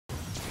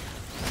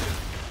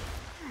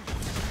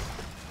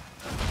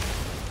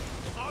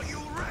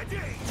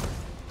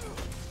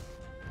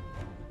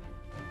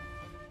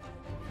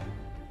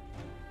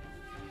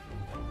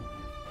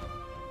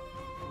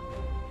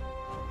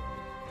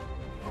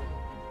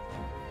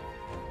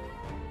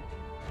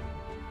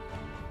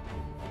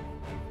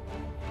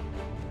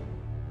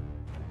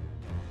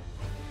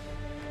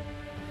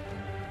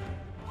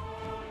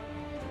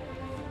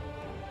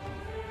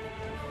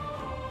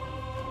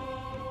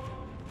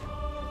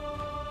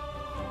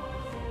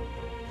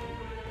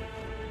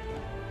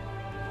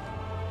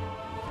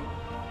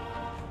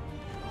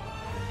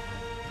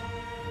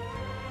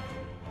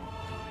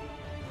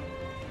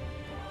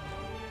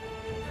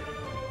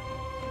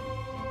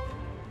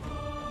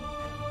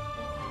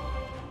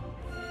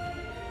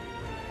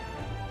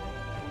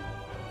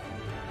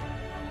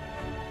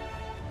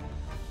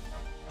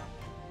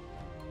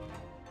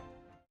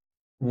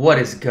What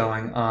is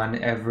going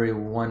on,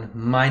 everyone?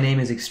 My name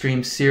is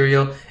Extreme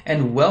Serial,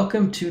 and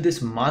welcome to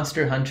this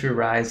Monster Hunter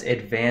Rise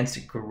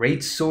Advanced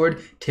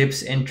Greatsword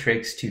Tips and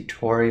Tricks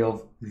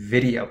tutorial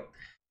video.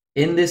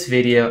 In this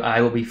video,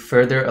 I will be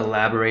further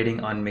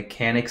elaborating on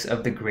mechanics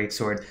of the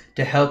Greatsword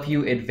to help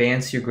you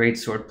advance your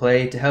Greatsword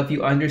play, to help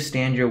you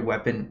understand your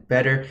weapon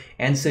better,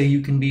 and so you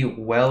can be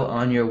well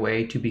on your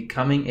way to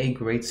becoming a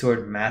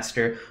Greatsword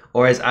master,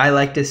 or as I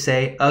like to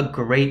say, a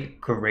great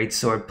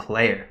Greatsword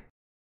player.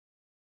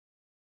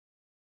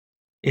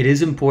 It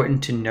is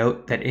important to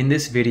note that in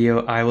this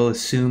video, I will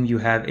assume you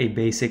have a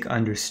basic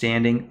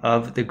understanding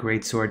of the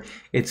Greatsword,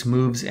 its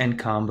moves and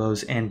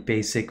combos, and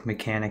basic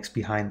mechanics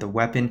behind the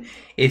weapon.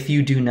 If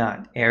you do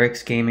not,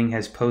 Arrekz Gaming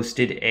has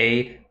posted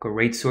a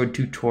Greatsword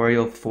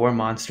tutorial for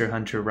Monster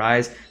Hunter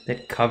Rise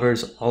that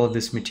covers all of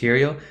this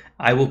material.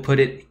 I will put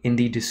it in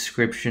the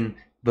description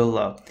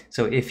below.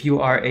 So if you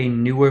are a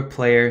newer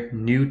player,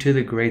 new to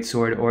the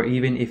Greatsword, or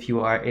even if you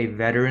are a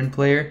veteran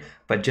player,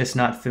 but just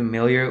not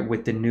familiar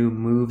with the new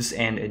moves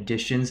and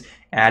additions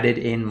added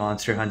in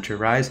Monster Hunter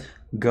Rise,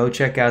 go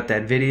check out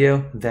that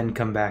video, then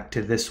come back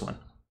to this one.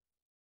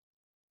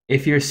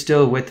 If you're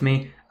still with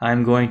me,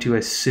 I'm going to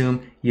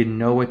assume you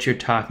know what you're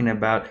talking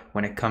about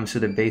when it comes to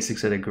the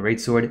basics of the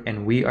Greatsword,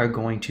 and we are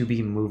going to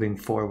be moving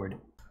forward.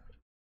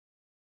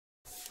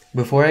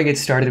 Before I get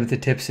started with the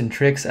tips and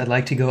tricks, I'd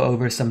like to go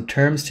over some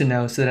terms to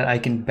know so that I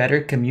can better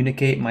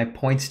communicate my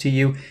points to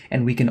you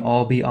and we can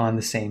all be on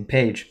the same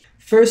page.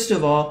 First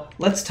of all,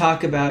 let's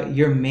talk about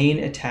your main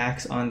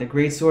attacks on the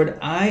Greatsword.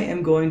 I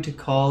am going to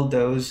call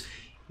those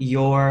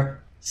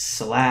your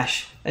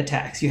slash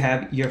attacks. You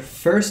have your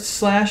first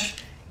slash,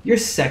 your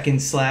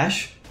second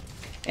slash,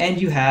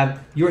 and you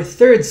have your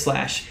third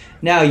slash.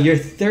 Now, your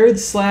third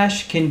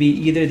slash can be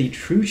either the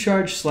true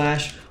charge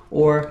slash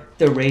or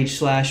the rage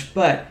slash,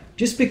 but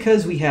just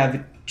because we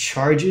have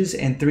charges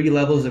and 3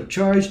 levels of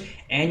charge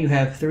and you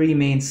have 3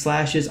 main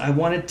slashes, I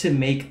wanted to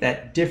make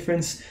that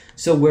difference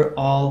so we're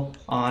all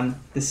on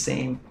the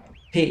same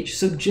page.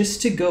 So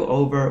just to go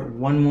over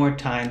one more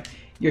time,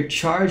 your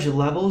charge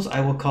levels,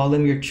 I will call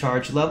them your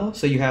charge level.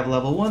 So you have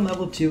level 1,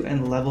 level 2,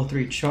 and level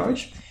 3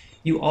 charge.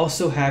 You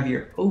also have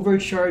your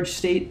overcharge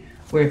state,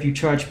 where if you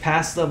charge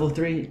past level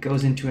 3, it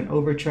goes into an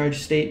overcharge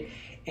state.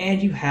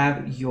 And you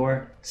have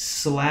your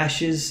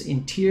slashes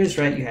in tiers,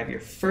 right? You have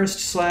your first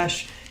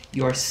slash,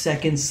 your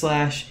second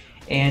slash,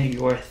 and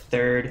your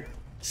third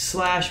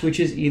slash, which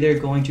is either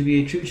going to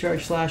be a true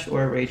charge slash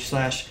or a rage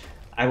slash.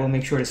 I will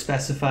make sure to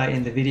specify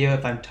in the video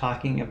if I'm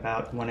talking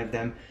about one of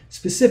them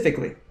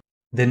specifically.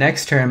 The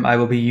next term I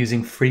will be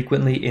using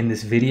frequently in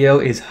this video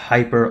is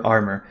hyper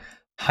armor.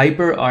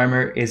 Hyper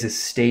armor is a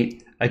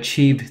state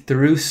achieved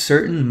through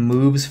certain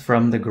moves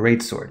from the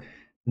Greatsword.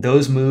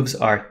 Those moves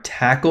are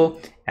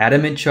tackle,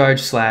 adamant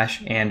charge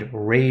slash, and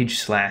rage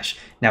slash.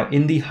 Now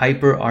in the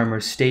hyper armor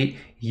state,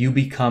 you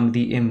become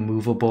the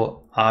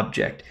immovable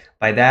object.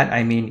 By that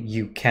I mean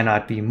you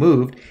cannot be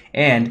moved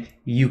and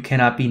you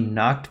cannot be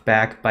knocked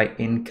back by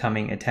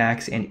incoming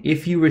attacks. And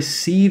if you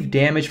receive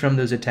damage from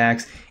those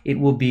attacks, it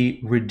will be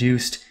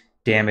reduced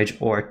damage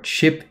or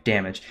chip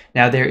damage.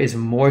 Now there is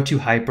more to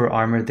hyper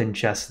armor than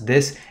just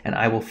this, and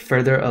I will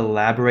further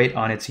elaborate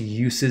on its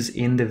uses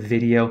in the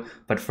video,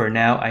 but for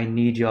now I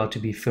need y'all to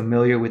be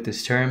familiar with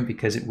this term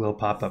because it will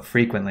pop up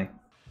frequently.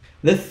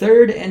 The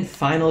third and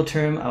final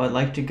term I would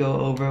like to go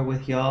over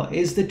with y'all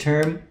is the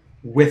term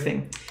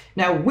whiffing.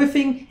 Now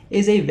whiffing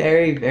is a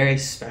very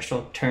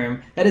special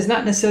term that is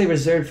not necessarily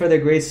reserved for the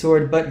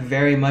Greatsword, but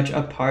very much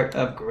a part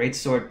of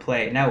Greatsword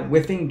play. Now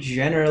whiffing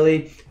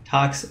generally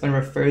talks and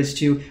refers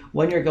to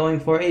when you're going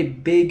for a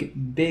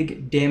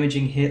big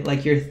damaging hit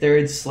like your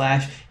third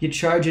slash, you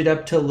charge it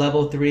up to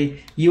level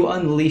 3, you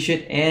unleash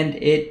it, and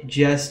it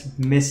just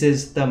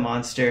misses the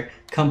monster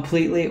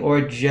completely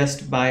or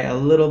just by a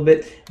little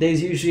bit.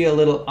 There's usually a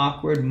little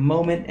awkward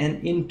moment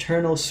and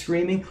internal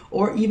screaming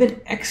or even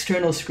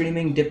external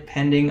screaming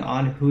depending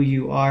on who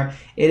you are.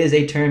 It is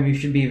a term you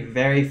should be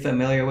very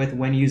familiar with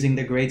when using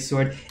the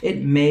Greatsword.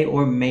 It may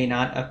or may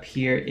not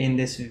appear in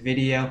this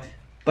video,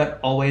 but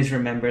always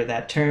remember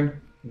that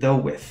term, the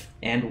whiff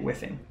and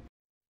whiffing.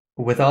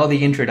 With all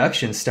the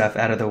introduction stuff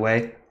out of the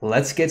way,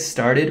 let's get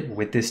started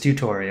with this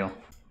tutorial.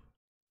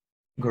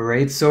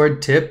 Greatsword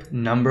tip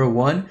number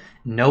 1,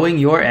 knowing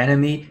your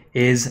enemy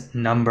is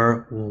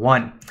number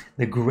 1.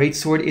 The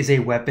greatsword is a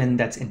weapon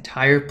that's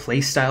entire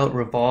playstyle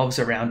revolves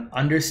around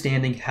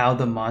understanding how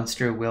the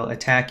monster will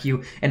attack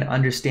you and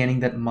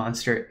understanding that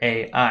monster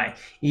AI.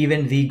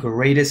 Even the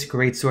greatest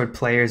greatsword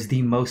players,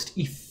 the most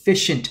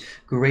efficient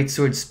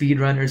greatsword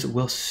speedrunners,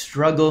 will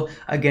struggle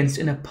against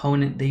an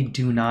opponent they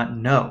do not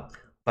know.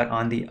 But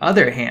on the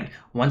other hand,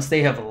 once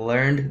they have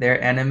learned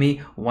their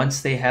enemy,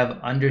 once they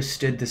have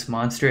understood this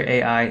monster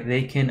AI,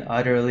 they can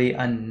utterly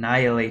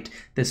annihilate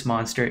this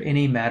monster in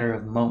a matter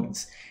of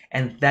moments.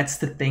 And that's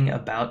the thing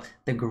about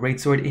the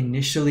greatsword.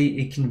 Initially,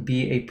 it can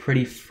be a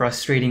pretty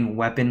frustrating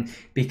weapon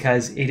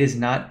because it is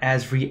not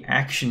as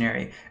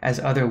reactionary as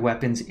other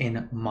weapons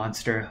in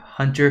Monster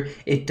Hunter.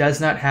 It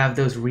does not have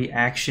those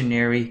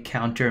reactionary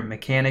counter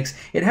mechanics.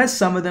 It has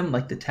some of them,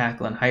 like the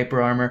tackle and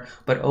hyper armor,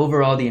 but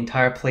overall the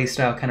entire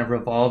playstyle kind of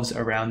revolves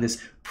around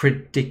this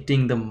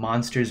predicting the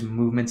monster's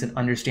movements and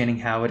understanding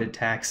how it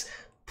attacks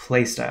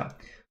playstyle.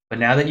 But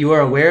now that you are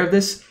aware of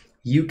this,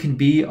 you can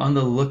be on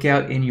the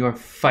lookout in your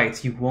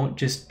fights. You won't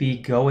just be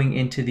going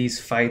into these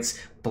fights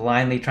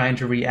blindly trying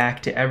to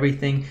react to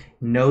everything.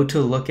 Know to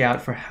look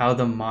out for how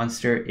the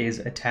monster is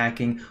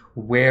attacking,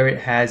 where it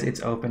has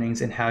its openings,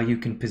 and how you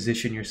can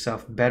position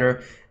yourself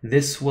better.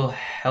 This will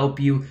help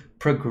you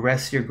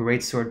progress your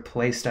greatsword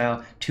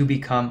playstyle to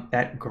become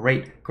that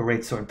great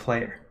greatsword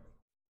player.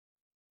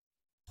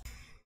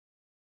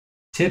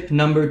 Tip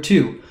number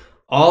 2,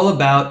 all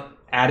about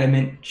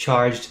adamant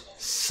charged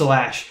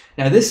slash.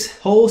 Now this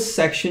whole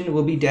section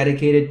will be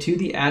dedicated to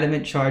the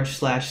adamant charge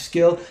slash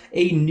skill,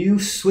 a new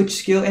switch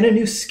skill and a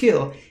new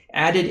skill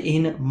added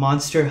in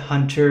Monster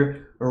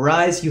Hunter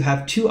Rise. You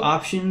have two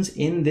options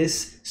in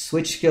this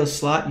switch skill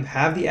slot. You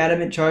have the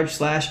adamant charge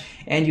slash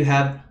and you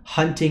have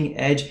hunting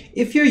edge.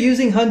 If you're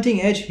using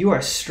hunting edge, you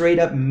are straight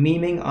up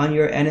memeing on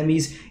your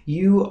enemies.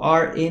 You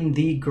are in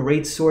the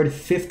greatsword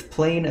 5th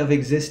plane of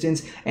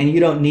existence and you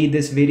don't need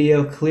this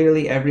video.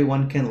 Clearly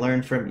everyone can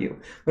learn from you.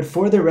 But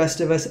for the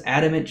rest of us,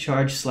 adamant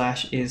charge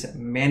slash is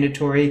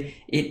mandatory.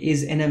 It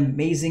is an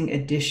amazing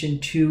addition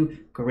to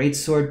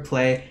greatsword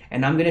play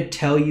and I'm going to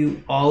tell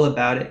you all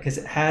about it because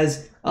it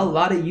has a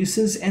lot of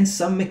uses and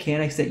some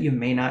mechanics that you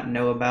may not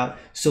know about.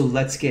 So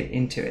let's get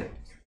into it.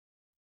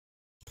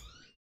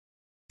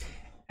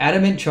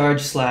 Adamant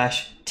charge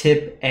slash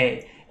tip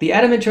A. The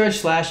adamant charge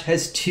slash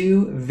has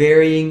two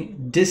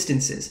varying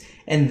distances,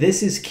 and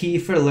this is key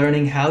for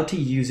learning how to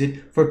use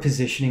it for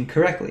positioning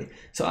correctly.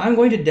 So I'm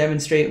going to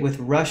demonstrate with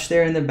Rush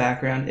there in the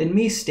background and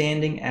me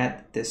standing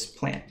at this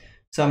plant.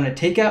 So I'm going to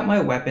take out my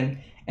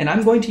weapon and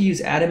I'm going to use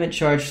adamant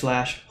charge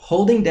slash,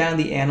 holding down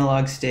the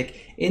analog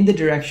stick in the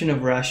direction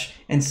of Rush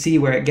and see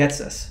where it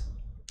gets us.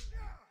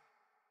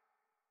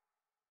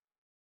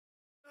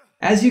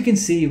 As you can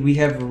see, we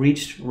have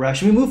reached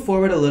Rush. We move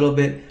forward a little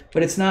bit,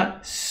 but it's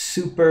not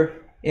super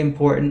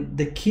important.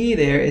 The key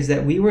there is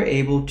that we were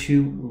able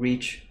to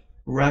reach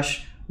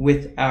Rush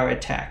with our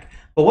attack.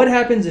 But what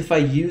happens if I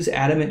use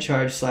adamant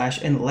charge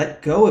slash and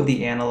let go of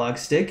the analog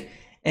stick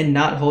and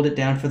not hold it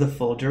down for the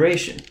full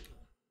duration?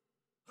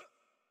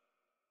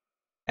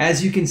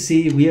 As you can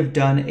see, we have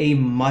done a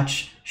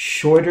much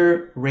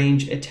shorter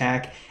range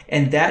attack,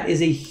 and that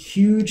is a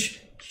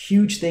huge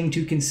thing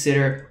to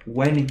consider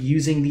when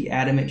using the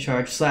adamant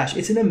charge slash.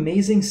 It's an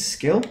amazing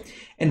skill,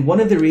 and one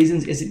of the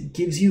reasons is it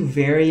gives you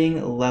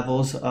varying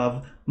levels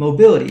of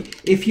mobility.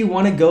 If you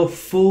want to go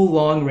full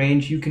long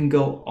range, you can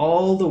go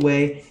all the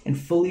way and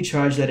fully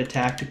charge that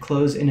attack to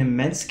close an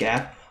immense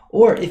gap.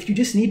 Or if you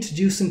just need to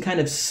do some kind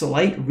of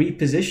slight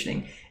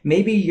repositioning,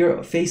 maybe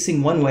you're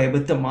facing one way,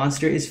 but the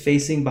monster is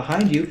facing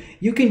behind you,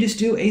 you can just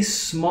do a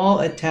small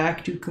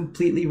attack to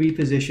completely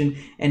reposition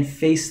and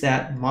face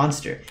that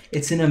monster.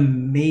 It's an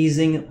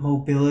amazing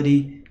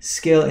mobility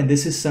skill, and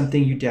this is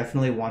something you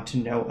definitely want to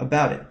know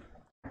about it.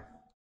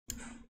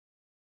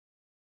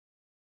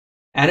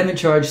 Adamant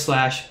charge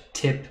slash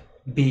tip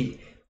B.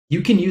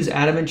 You can use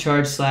adamant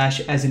charge slash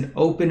as an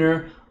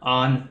opener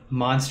on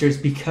monsters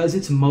because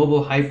it's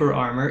mobile hyper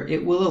armor.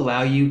 It will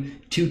allow you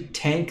to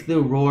tank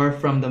the roar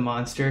from the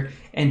monster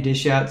and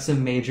dish out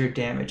some major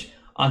damage.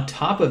 On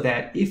top of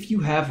that, if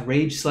you have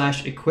rage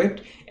slash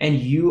equipped and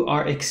you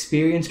are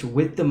experienced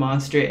with the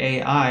monster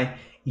AI,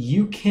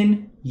 you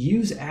can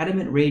use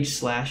adamant charge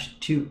slash,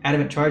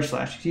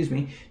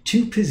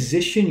 to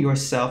position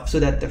yourself so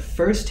that the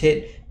first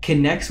hit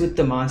connects with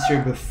the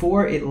monster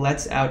before it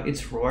lets out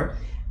its roar.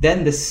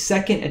 Then the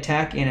second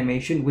attack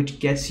animation, which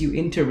gets you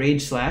into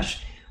rage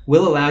slash,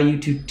 will allow you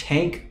to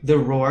tank the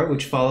roar,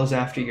 which follows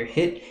after your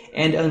hit,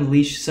 and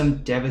unleash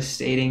some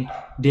devastating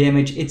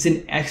damage. It's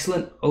an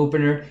excellent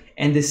opener,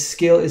 and this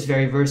skill is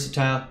very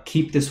versatile.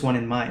 Keep this one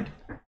in mind.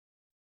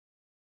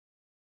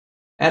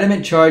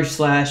 Adamant charge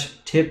slash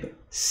tip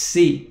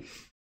C.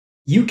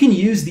 You can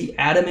use the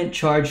adamant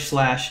charge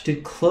slash to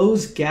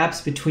close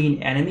gaps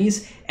between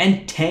enemies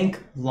and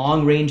tank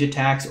long range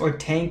attacks or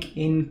tank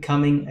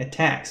incoming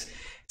attacks.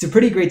 It's a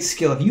pretty great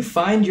skill. If you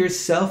find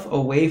yourself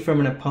away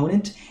from an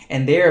opponent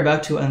and they are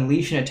about to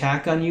unleash an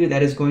attack on you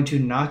that is going to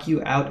knock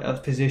you out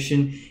of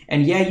position,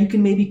 and yeah, you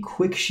can maybe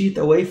quick sheath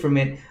away from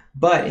it,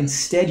 but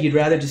instead you'd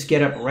rather just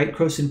get up right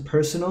close and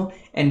personal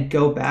and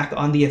go back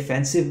on the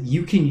offensive,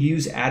 you can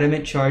use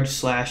Adamant Charge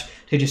Slash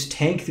to just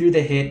tank through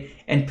the hit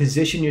and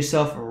position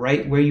yourself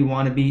right where you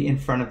want to be in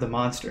front of the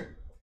monster.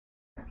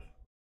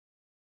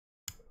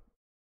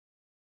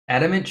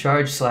 Adamant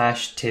Charge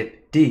Slash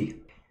Tip D.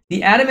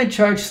 The Adamant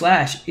Charge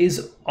Slash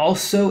is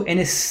also an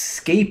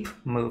escape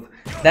move.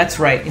 That's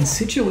right, in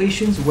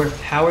situations where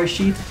Power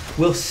Sheath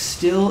will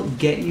still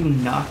get you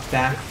knocked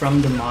back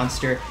from the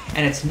monster,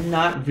 and it's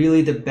not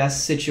really the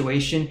best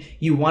situation,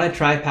 you want to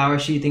try Power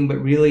Sheathing, but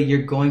really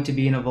you're going to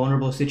be in a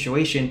vulnerable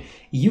situation,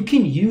 you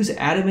can use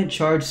Adamant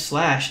Charge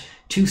Slash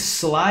to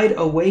slide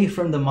away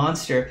from the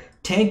monster,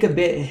 tank a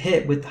bit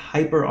hit with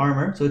Hyper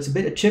Armor, so it's a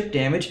bit of chip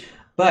damage,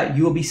 but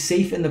you will be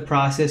safe in the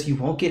process, you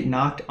won't get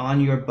knocked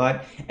on your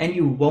butt, and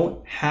you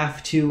won't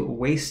have to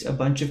waste a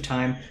bunch of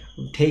time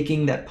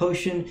taking that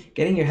potion,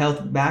 getting your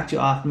health back to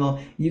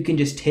optimal. You can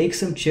just take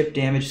some chip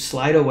damage,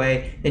 slide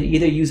away, then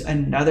either use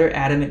another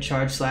Adamant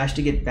Charge Slash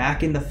to get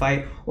back in the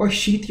fight, or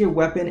sheath your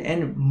weapon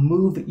and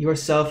move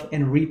yourself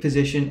and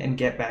reposition and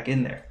get back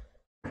in there.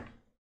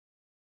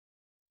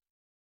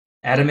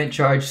 Adamant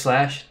Charge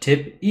Slash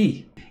Tip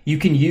E. You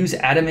can use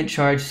Adamant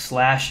Charge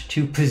Slash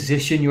to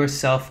position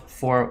yourself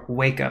for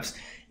wake-ups.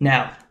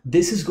 Now,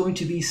 this is going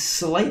to be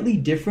slightly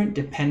different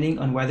depending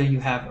on whether you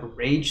have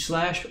Rage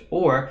Slash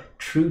or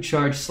True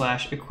Charge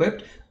Slash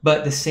equipped,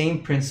 but the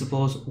same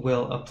principles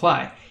will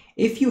apply.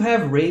 If you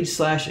have Rage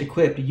Slash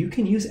equipped, you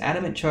can use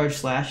Adamant Charge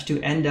Slash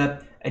to end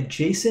up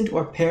adjacent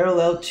or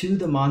parallel to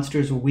the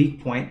monster's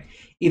weak point,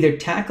 either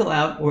tackle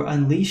out or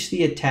unleash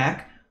the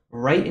attack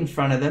right in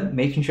front of them,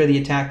 making sure the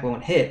attack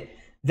won't hit.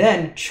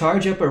 Then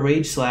charge up a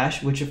Rage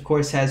Slash, which of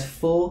course has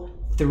full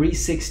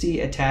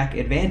 360 attack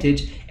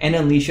advantage, and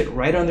unleash it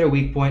right on their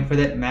weak point for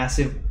that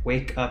massive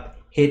wake up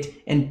hit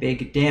and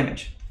big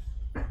damage.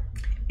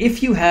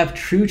 If you have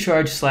True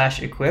Charge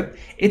Slash equipped,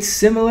 it's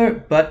similar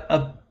but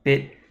a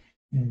bit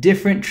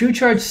different. True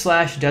Charge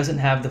Slash doesn't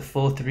have the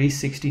full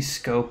 360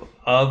 scope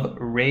of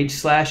Rage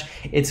Slash.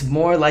 It's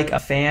more like a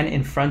fan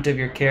in front of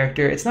your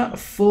character. It's not a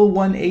full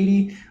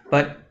 180,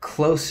 but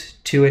close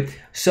to it.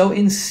 So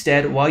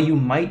instead, while you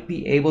might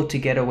be able to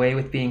get away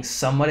with being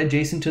somewhat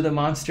adjacent to the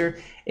monster,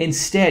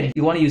 instead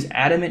you want to use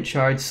Adamant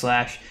Charge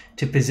Slash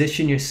to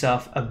position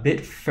yourself a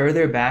bit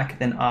further back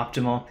than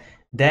optimal.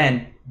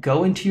 Then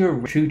go into your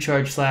True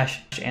Charge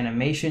Slash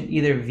animation,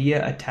 either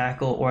via a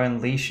tackle or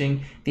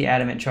unleashing the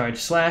Adamant Charge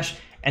Slash.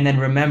 And then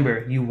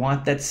remember, you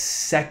want that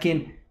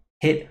second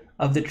hit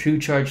of the True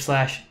Charge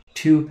Slash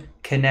to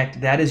connect.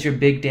 That is your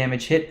big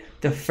damage hit.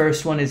 The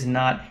first one is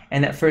not,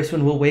 and that first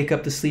one will wake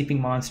up the sleeping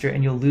monster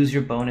and you'll lose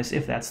your bonus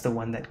if that's the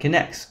one that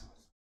connects.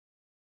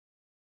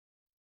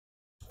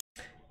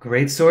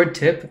 Greatsword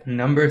tip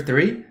number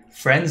 3.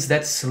 Friends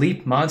that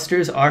sleep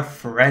monsters are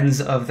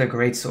friends of the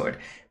Greatsword.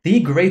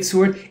 The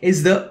Greatsword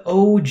is the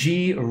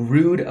OG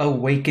Rude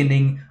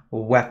Awakening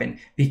weapon.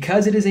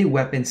 Because it is a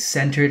weapon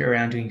centered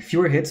around doing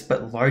fewer hits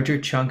but larger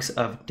chunks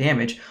of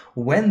damage,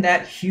 when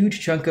that huge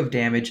chunk of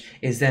damage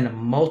is then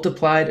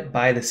multiplied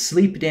by the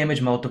sleep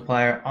damage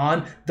multiplier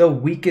on the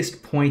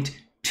weakest point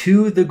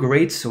to the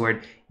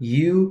Greatsword,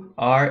 you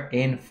are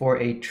in for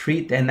a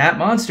treat, and that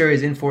monster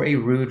is in for a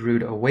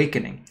rude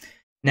awakening.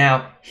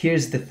 Now,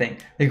 here's the thing.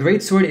 The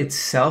Greatsword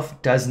itself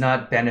does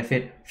not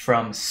benefit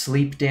from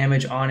sleep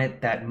damage on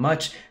it that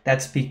much.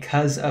 That's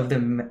because of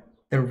the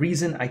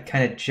reason I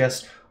kind of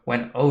just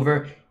went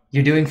over.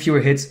 You're doing fewer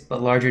hits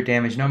but larger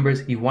damage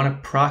numbers. You want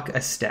to proc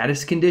a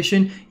status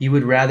condition. You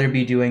would rather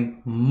be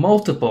doing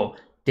multiple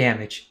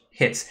damage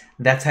hits.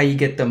 That's how you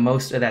get the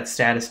most of that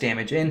status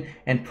damage in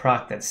and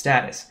proc that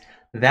status.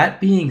 That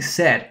being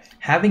said,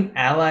 having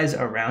allies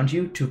around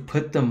you to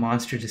put the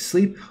monster to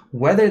sleep,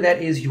 whether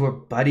that is your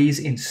buddies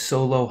in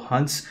solo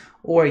hunts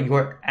or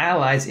your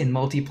allies in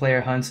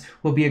multiplayer hunts,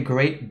 will be a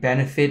great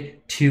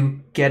benefit to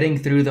getting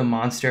through the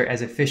monster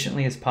as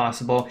efficiently as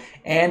possible,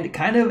 and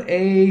kind of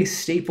a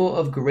staple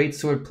of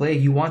Greatsword play.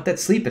 You want that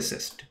sleep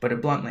assist, to put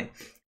it bluntly.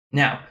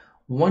 Now,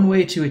 one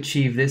way to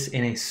achieve this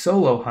in a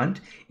solo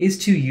hunt is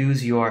to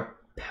use your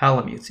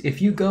Palamutes.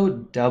 If you go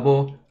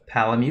double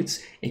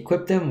Palamutes,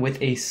 equip them with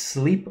a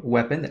sleep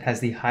weapon that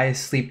has the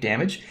highest sleep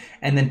damage,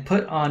 and then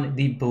put on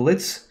the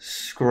Blitz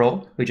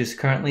Scroll, which is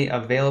currently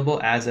available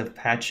as of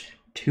patch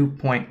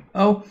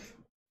 2.0.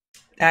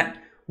 That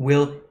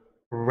will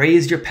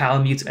raise your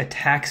Palamutes'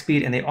 attack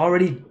speed, and they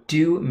already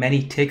do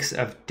many ticks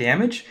of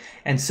damage.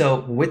 And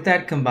so with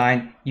that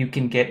combined, you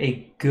can get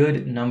a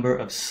good number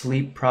of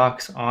sleep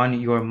procs on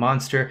your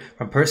monster.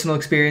 From personal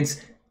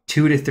experience,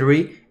 2 to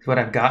 3 is what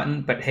I've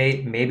gotten, but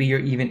hey, maybe you're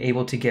even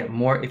able to get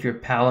more if your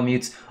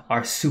Palamutes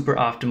are super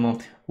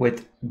optimal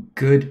with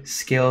good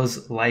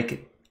skills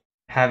like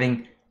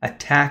having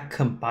attack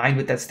combined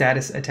with that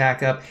status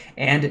attack up.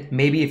 And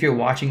maybe if you're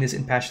watching this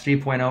in patch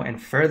 3.0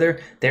 and further,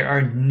 there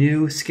are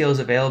new skills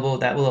available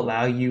that will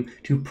allow you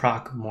to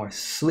proc more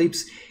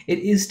sleeps. It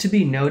is to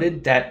be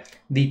noted that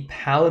the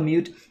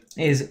Palamute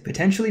is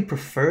potentially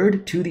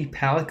preferred to the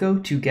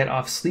Palico to get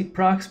off sleep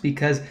procs,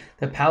 because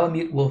the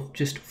Palamute will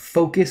just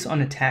focus on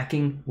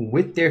attacking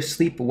with their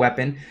sleep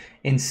weapon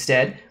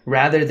instead,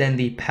 rather than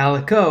the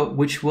Palico,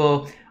 which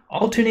will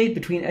alternate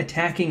between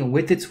attacking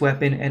with its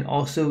weapon and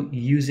also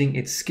using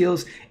its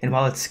skills. And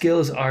while its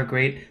skills are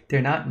great, they're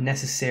not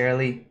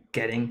necessarily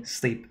getting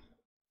sleep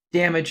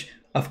damage.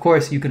 Of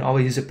course, you can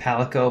always use a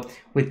Palico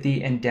with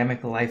the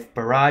Endemic Life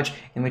Barrage,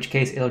 in which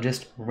case it'll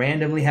just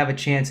randomly have a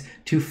chance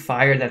to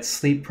fire that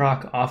sleep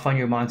proc off on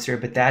your monster,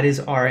 but that is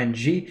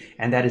RNG,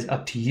 and that is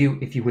up to you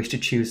if you wish to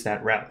choose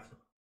that route.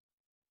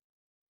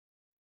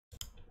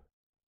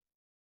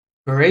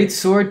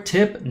 Greatsword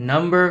tip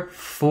number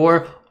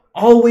 4,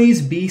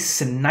 always be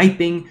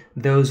sniping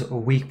those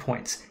weak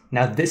points.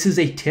 Now, this is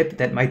a tip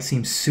that might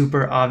seem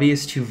super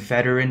obvious to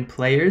veteran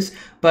players,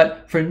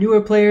 but for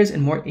newer players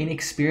and more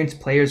inexperienced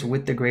players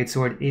with the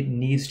Greatsword, it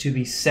needs to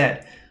be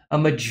said. A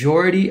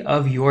majority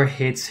of your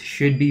hits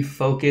should be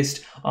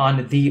focused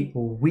on the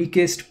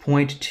weakest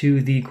point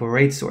to the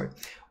Greatsword,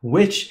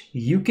 which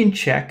you can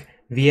check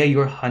via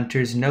your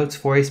Hunter's Notes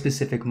for a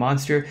specific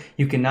monster.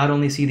 You can not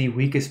only see the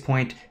weakest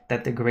point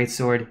that the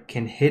Greatsword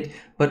can hit,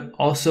 but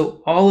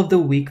also all of the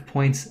weak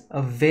points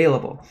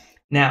available.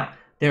 Now,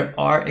 there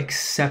are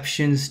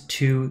exceptions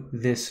to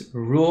this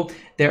rule.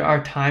 There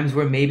are times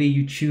where maybe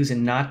you choose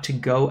not to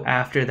go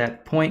after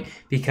that point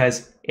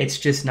because it's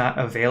just not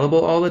available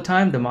all the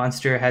time. The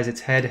monster has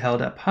its head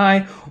held up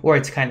high, or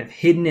it's kind of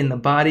hidden in the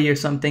body or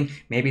something.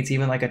 Maybe it's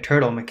even like a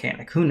turtle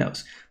mechanic, who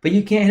knows? But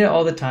you can't hit it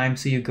all the time,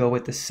 so you go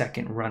with the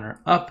second runner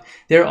up.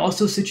 There are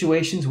also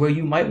situations where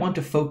you might want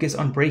to focus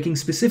on breaking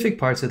specific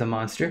parts of the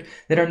monster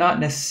that are not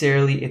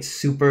necessarily its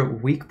super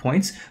weak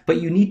points,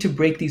 but you need to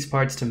break these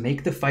parts to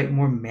make the fight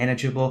more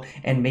manageable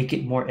and make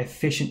it more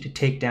efficient to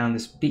take down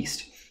this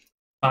beast.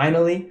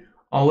 Finally,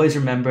 always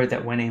remember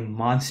that when a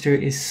monster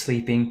is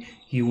sleeping,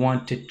 you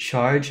want to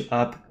charge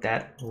up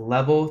that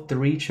level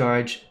 3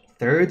 charge,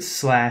 third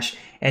slash,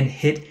 and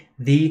hit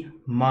the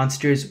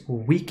monster's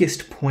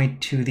weakest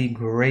point to the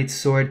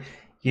Greatsword.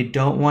 You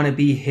don't want to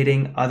be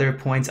hitting other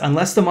points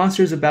unless the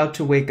monster is about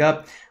to wake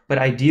up, but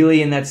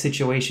ideally in that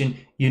situation,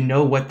 you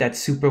know what that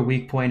super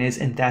weak point is,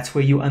 and that's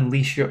where you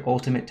unleash your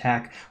ultimate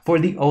attack for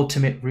the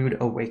ultimate Rude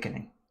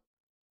Awakening.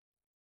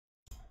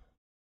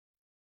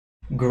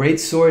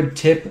 Greatsword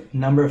tip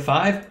number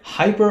 5,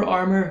 hyper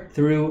armor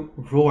through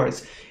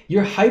roars.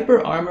 Your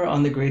hyper armor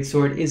on the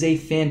Greatsword is a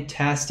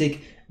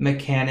fantastic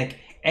mechanic,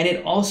 and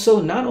it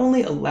also not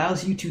only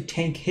allows you to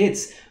tank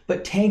hits,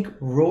 but tank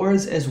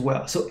roars as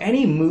well. So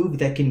any move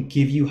that can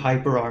give you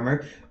hyper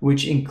armor,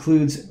 which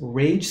includes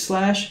Rage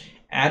Slash,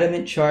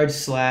 Adamant Charge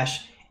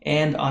Slash,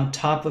 and on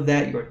top of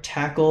that, your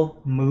tackle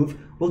move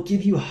will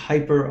give you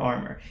hyper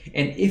armor.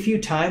 And if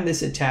you time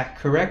this attack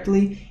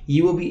correctly,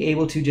 you will be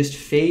able to just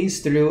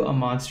phase through a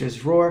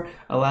monster's roar,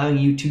 allowing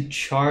you to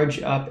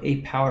charge up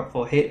a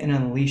powerful hit and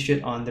unleash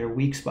it on their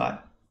weak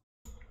spot.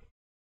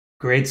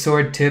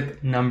 Greatsword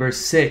tip number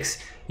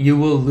 6. You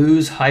will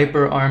lose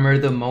hyper armor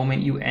the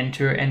moment you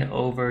enter an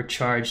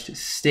overcharged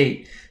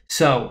state.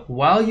 So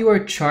while you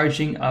are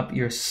charging up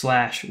your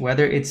slash,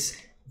 whether it's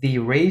the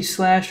Rage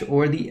Slash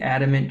or the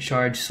Adamant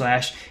Charge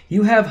Slash,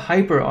 you have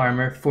hyper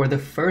armor for the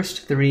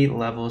first 3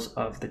 levels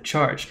of the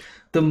charge.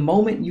 The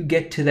moment you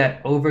get to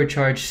that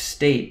overcharged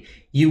state,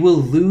 you will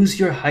lose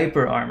your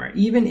hyper armor.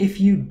 Even if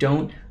you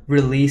don't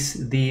release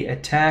the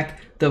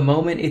attack, the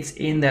moment it's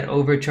in that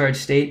overcharged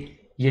state,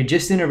 you're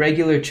just in a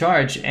regular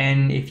charge,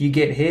 and if you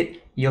get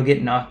hit, you'll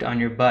get knocked on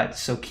your butt,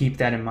 so keep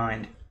that in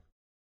mind.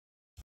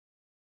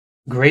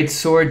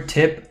 Greatsword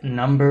tip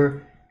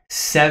number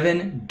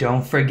 7,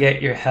 don't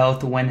forget your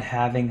health when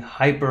having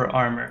hyper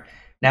armor.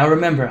 Now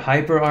remember,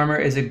 hyper armor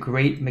is a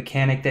great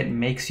mechanic that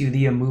makes you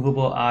the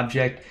immovable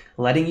object,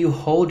 letting you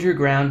hold your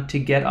ground to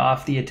get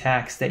off the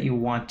attacks that you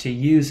want to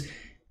use.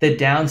 The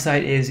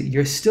downside is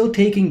you're still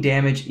taking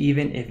damage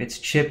even if it's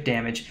chip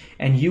damage,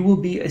 and you will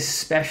be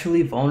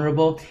especially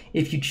vulnerable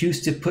if you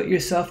choose to put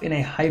yourself in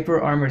a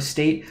hyper armor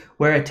state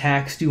where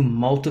attacks do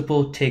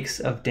multiple ticks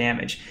of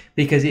damage.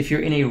 Because if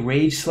you're in a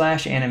Rage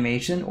Slash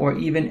animation or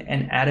even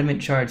an Adamant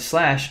Charge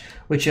Slash,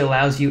 which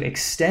allows you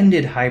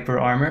extended hyper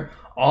armor,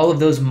 all of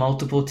those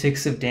multiple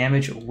ticks of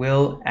damage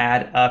will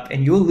add up,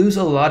 and you'll lose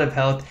a lot of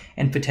health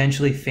and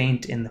potentially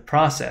faint in the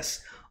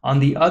process. On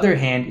the other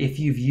hand, if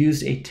you've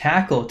used a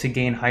tackle to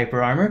gain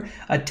hyper armor,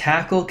 a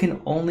tackle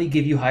can only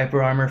give you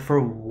hyper armor for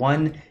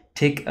 1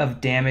 tick of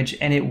damage,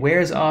 and it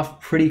wears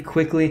off pretty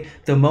quickly.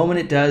 The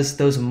moment it does,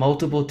 those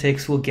multiple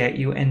ticks will get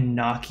you and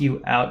knock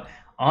you out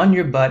on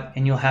your butt,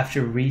 and you'll have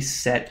to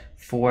reset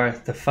for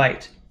the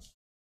fight.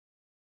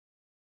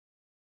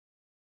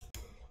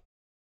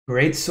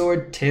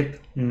 Greatsword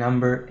tip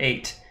number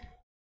 8.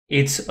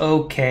 It's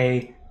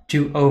okay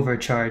to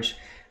overcharge.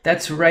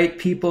 That's right,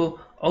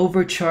 people.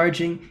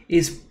 Overcharging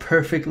is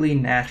perfectly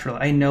natural.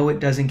 I know it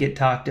doesn't get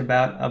talked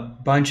about a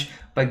bunch,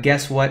 but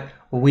guess what?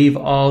 We've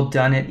all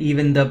done it.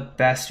 Even the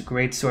best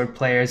Greatsword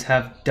players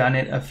have done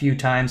it a few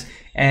times.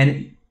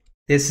 And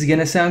this is going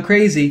to sound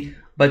crazy,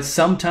 but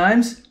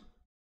sometimes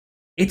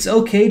it's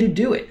okay to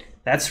do it.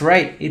 That's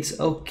right, it's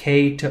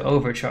okay to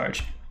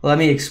overcharge. Let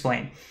me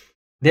explain.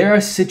 There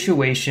are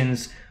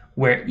situations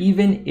where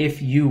even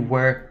if you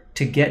were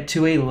to get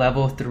to a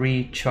level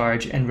 3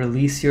 charge and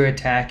release your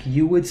attack,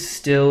 you would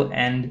still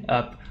end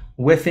up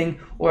whiffing,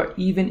 or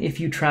even if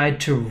you tried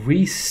to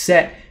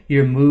reset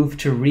your move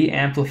to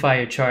re-amplify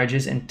your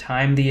charges and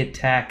time the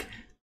attack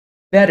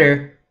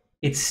better,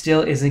 it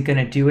still isn't going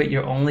to do it.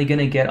 You're only going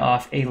to get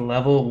off a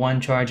level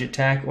 1 charge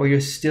attack, or you're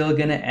still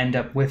going to end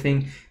up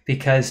whiffing,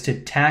 because to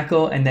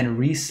tackle and then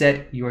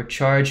reset your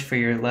charge for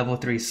your level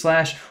 3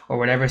 slash or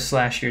whatever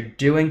slash you're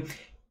doing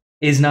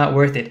is not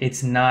worth it.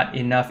 It's not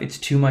enough. It's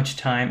too much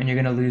time, and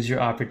you're going to lose your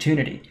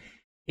opportunity.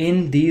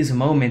 In these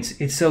moments,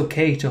 it's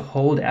okay to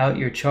hold out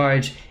your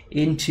charge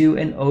into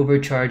an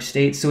overcharge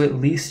state, so at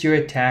least your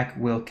attack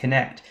will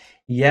connect.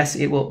 Yes,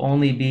 it will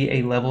only be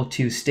a level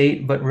 2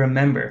 state, but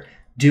remember,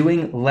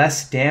 doing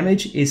less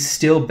damage is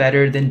still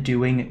better than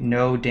doing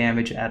no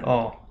damage at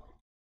all.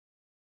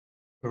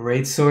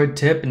 Greatsword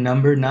tip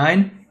number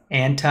 9,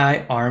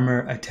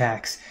 anti-armor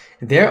attacks.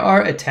 There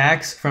are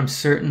attacks from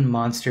certain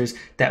monsters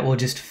that will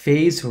just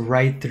phase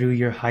right through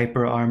your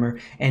hyper armor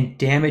and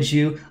damage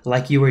you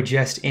like you were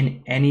just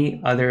in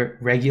any other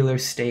regular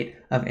state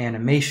of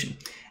animation.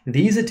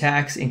 These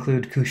attacks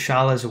include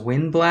Kushala's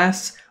Wind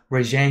Blasts,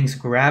 Rajang's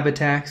Grab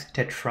Attacks,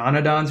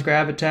 Tetranodon's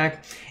Grab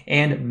Attack,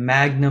 and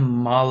Magnum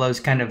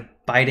Malo's kind of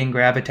biting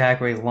grab attack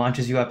where he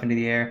launches you up into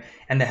the air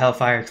and the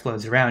Hellfire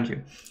explodes around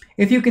you.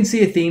 If you can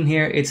see a theme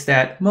here, it's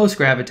that most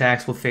grab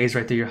attacks will phase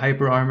right through your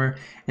hyper armor,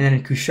 and then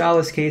in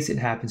Kushala's case, it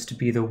happens to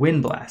be the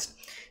Wind Blast.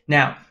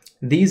 Now,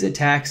 these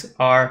attacks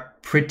are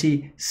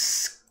pretty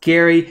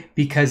scary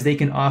because they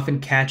can often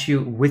catch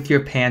you with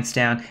your pants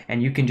down,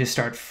 and you can just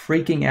start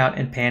freaking out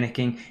and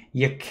panicking.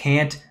 You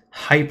can't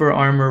hyper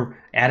armor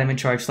adamant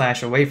charge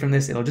slash away from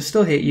this. It'll just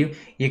still hit you.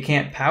 You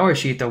can't power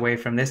sheath away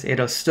from this.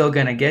 It'll still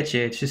gonna get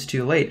you. It's just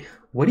too late.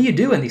 What do you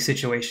do in these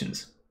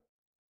situations?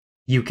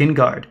 You can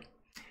guard.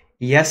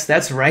 Yes,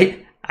 that's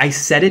right. I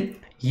said it.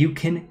 You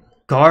can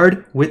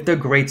guard with the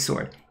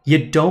Greatsword. You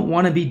don't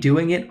want to be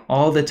doing it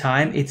all the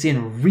time. It's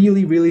in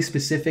really, really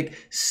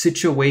specific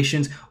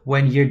situations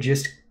when you're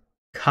just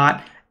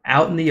caught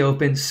out in the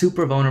open,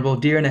 super vulnerable,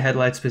 deer in the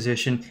headlights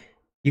position.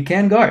 You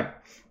can guard.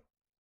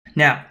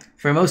 Now,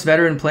 for most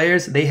veteran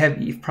players, they have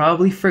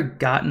probably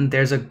forgotten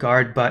there's a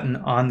guard button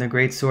on the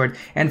Greatsword,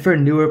 and for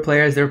newer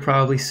players, they're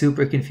probably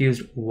super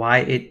confused why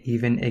it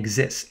even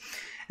exists.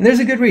 And there's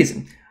a good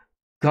reason.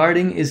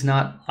 Guarding is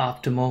not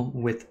optimal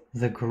with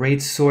the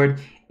Greatsword.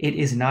 It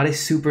is not a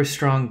super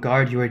strong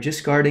guard. You are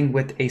just guarding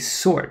with a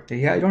sword.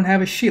 You don't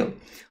have a shield.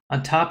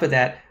 On top of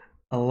that,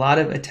 a lot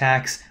of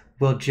attacks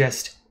will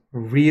just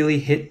really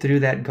hit through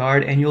that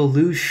guard, and you'll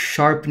lose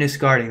sharpness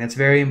guarding. That's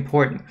very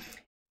important.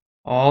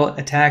 All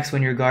attacks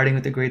when you're guarding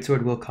with the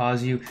Greatsword will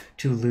cause you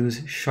to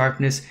lose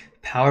sharpness.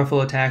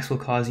 Powerful attacks will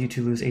cause you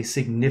to lose a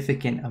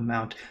significant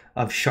amount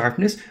of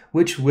sharpness,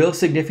 which will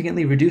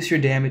significantly reduce your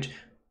damage,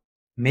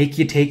 make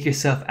you take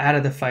yourself out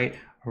of the fight,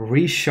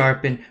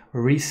 resharpen,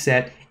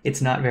 reset.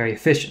 It's not very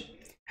efficient.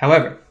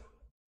 However,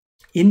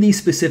 in these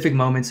specific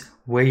moments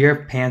where your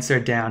pants are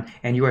down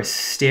and you are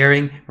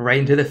staring right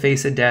into the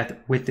face of death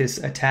with this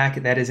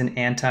attack that is an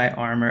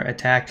anti-armor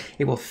attack,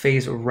 it will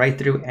phase right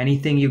through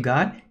anything you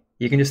got.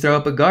 You can just throw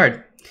up a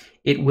guard.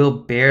 It will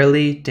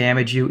barely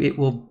damage you. It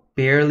will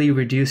barely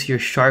reduce your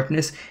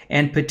sharpness,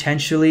 and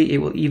potentially it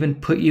will even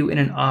put you in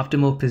an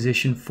optimal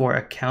position for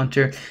a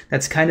counter.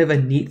 That's kind of a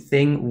neat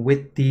thing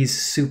with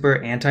these super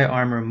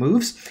anti-armor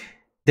moves.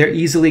 They're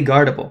easily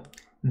guardable.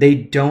 They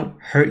don't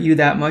hurt you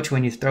that much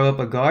when you throw up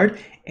a guard,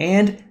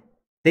 and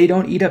they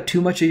don't eat up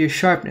too much of your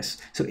sharpness.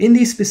 So in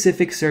these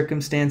specific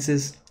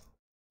circumstances,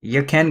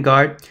 you can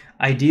guard.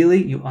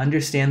 Ideally, you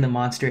understand the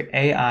monster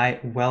AI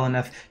well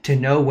enough to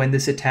know when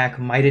this attack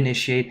might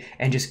initiate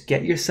and just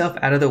get yourself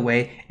out of the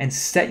way and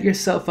set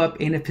yourself up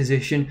in a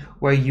position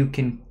where you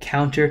can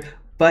counter.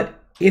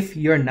 But if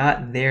you're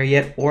not there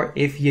yet, or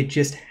if you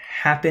just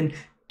happen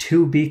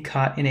to be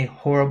caught in a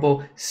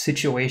horrible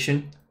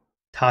situation,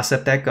 toss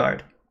up that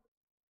guard.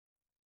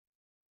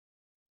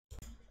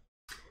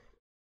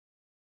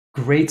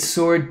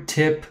 Greatsword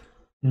tip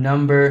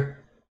number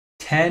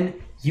 10.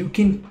 You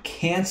can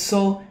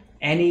cancel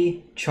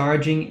any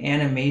charging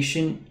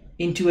animation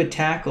into a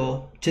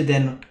tackle to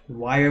then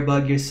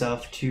wirebug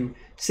yourself to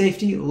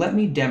safety. Let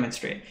me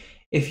demonstrate.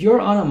 If you're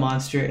on a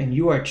monster and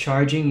you are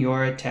charging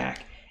your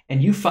attack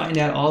and you find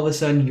out all of a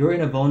sudden you're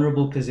in a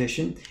vulnerable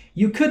position,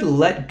 you could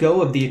let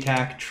go of the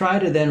attack, try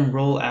to then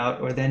roll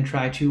out, or then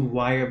try to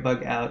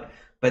wirebug out,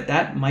 but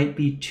that might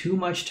be too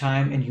much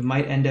time and you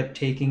might end up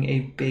taking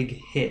a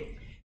big hit.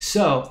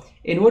 So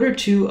in order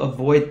to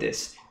avoid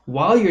this,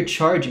 while you're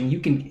charging, you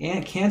can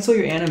cancel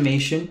your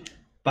animation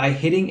by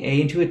hitting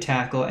A into a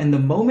tackle, and the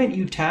moment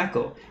you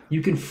tackle,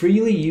 you can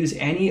freely use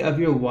any of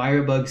your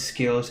wirebug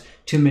skills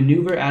to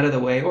maneuver out of the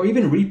way, or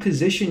even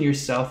reposition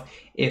yourself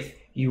if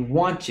you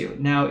want to.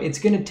 Now, it's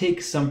going to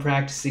take some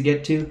practice to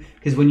get to,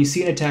 because when you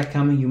see an attack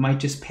coming, you might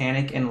just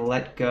panic and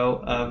let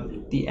go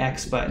of the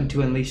X button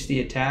to unleash the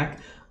attack.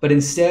 but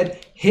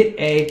instead hit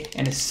A,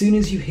 and as soon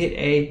as you hit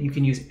A, you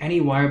can use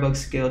any wirebug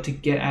skill to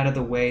get out of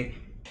the way.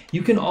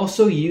 You can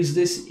also use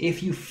this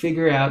if you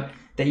figure out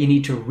that you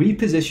need to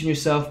reposition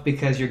yourself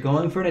because you're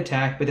going for an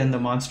attack, but then the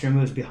monster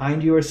moves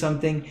behind you or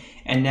something,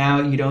 and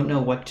now you don't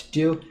know what to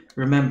do.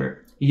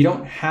 Remember, you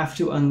don't have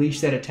to unleash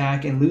that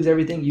attack and lose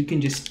everything. You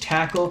can just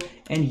tackle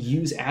and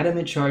use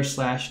Adamant Charge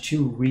Slash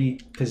to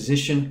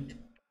reposition.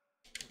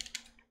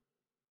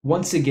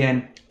 Once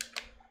again,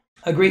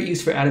 a great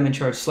use for Adamant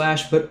Charge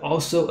Slash, but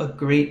also a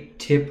great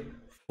tip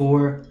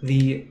for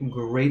the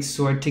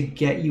Greatsword to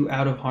get you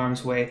out of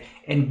harm's way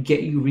and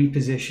get you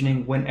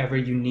repositioning whenever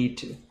you need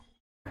to.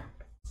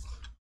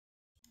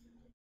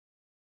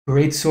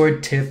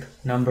 Greatsword tip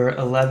number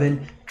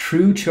 11,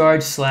 True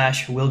Charge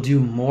Slash will do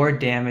more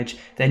damage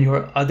than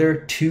your other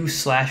 2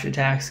 slash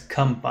attacks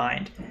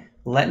combined.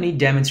 Let me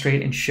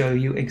demonstrate and show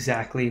you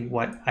exactly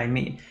what I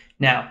mean.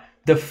 Now,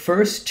 the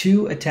first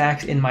 2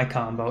 attacks in my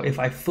combo, if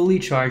I fully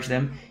charge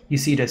them, you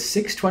see does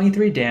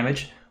 623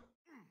 damage,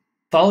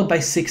 followed by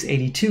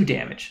 682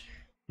 damage.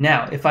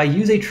 Now, if I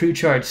use a True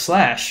Charge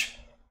Slash,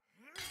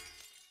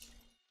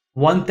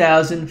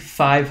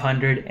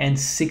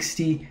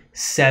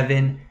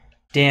 1,567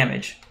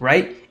 damage,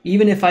 right?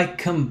 Even if I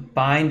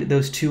combined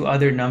those 2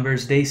 other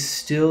numbers, they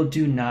still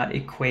do not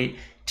equate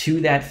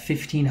to that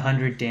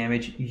 1,500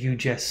 damage you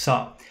just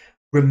saw.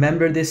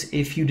 Remember this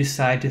if you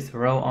decide to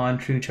throw on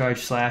True Charge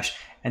Slash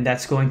and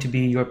that's going to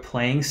be your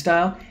playing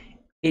style.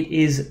 It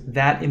is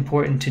that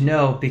important to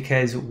know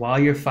because while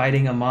you're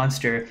fighting a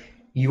monster,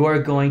 you are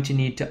going to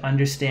need to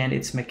understand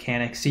its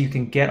mechanics so you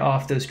can get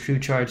off those True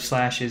Charge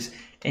Slashes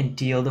and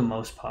deal the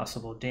most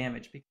possible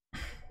damage.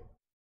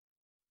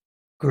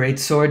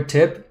 Greatsword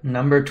tip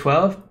number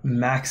 12,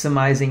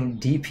 maximizing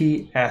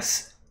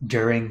DPS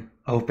during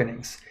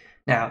openings.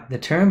 Now, the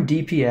term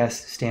DPS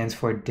stands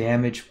for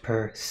damage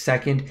per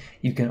second.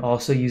 You can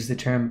also use the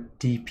term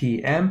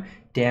DPM,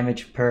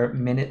 damage per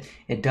minute.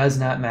 It does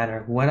not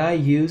matter. When I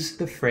use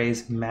the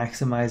phrase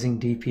maximizing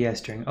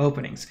DPS during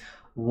openings,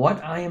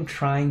 what I am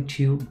trying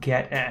to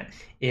get at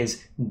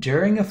is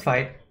during a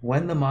fight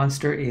when the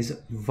monster is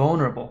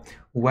vulnerable,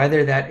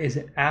 whether that is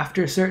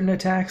after certain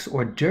attacks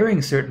or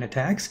during certain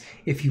attacks,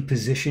 if you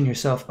position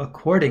yourself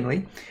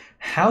accordingly,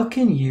 how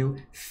can you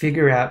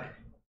figure out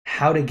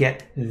how to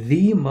get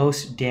the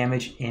most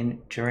damage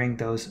in during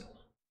those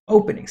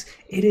openings?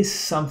 It is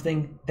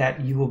something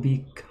that you will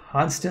be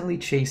constantly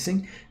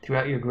chasing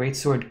throughout your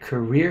Greatsword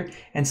career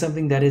and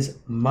something that is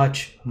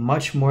much,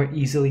 much more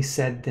easily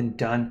said than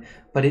done,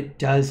 but it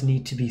does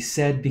need to be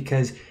said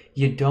because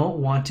you don't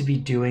want to be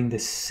doing the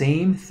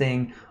same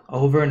thing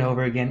over and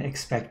over again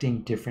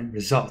expecting different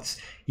results.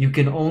 You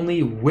can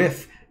only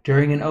whiff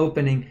during an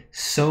opening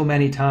so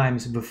many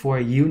times before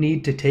you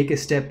need to take a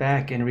step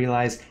back and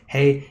realize,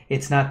 hey,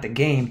 it's not the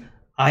game.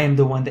 I am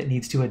the one that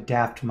needs to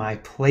adapt my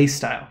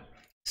playstyle.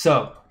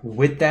 So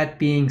with that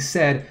being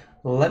said,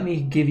 let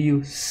me give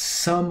you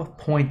some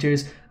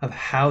pointers of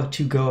how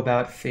to go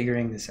about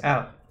figuring this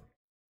out.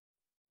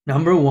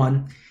 Number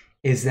 1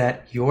 is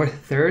that your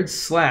 3rd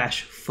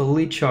slash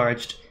fully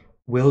charged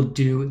will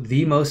do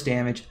the most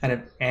damage out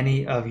of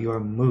any of your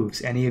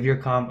moves, any of your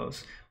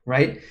combos,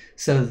 right?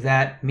 So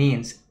that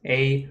means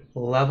a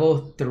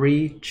level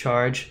 3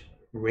 charge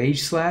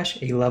Rage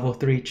Slash, a level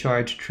 3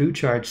 charge True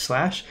Charge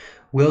Slash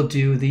will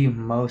do the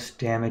most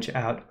damage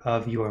out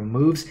of your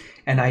moves.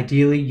 And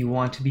ideally, you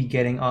want to be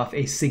getting off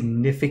a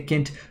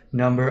significant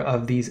number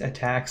of these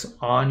attacks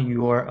on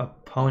your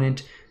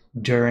opponent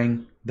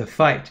during the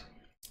fight.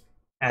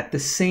 At the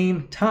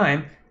same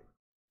time,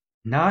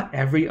 not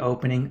every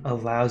opening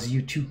allows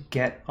you to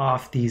get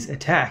off these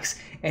attacks.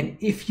 And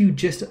if you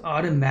just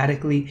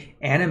automatically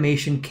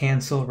animation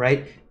cancel,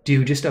 right,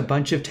 do just a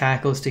bunch of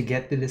tackles to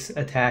get to this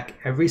attack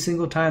every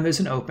single time there's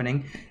an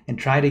opening and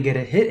try to get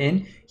a hit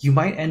in, you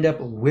might end up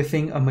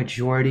whiffing a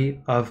majority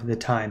of the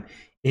time.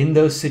 In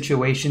those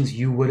situations,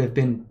 you would have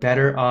been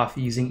better off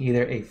using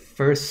either a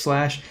 1st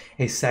slash,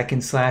 a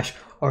 2nd slash,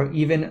 or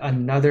even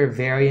another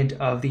variant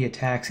of the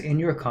attacks in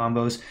your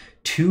combos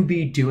to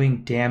be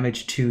doing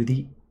damage to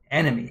the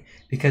enemy.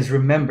 Because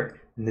remember,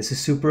 and this is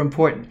super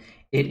important,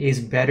 it is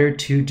better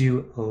to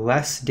do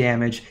less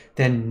damage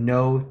than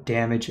no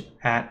damage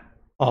at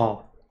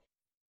all.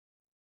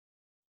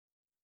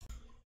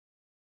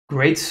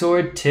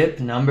 Greatsword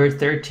tip number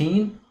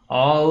 13,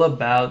 all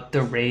about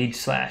the Rage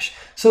Slash.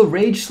 So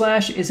Rage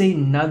Slash is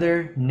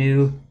another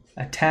new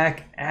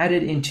attack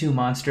added into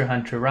Monster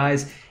Hunter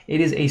Rise. It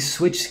is a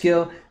switch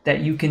skill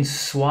that you can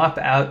swap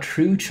out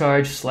True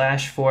Charge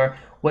Slash for.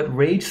 What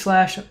Rage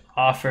Slash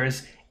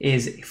offers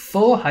is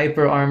full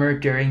hyper armor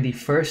during the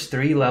first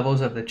 3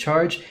 levels of the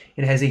charge.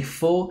 It has a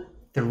full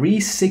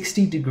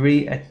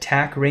 360-degree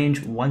attack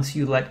range once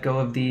you let go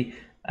of the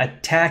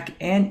attack,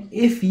 and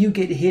if you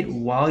get hit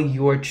while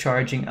you're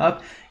charging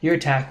up, your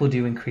attack will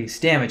do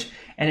increased damage.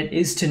 And it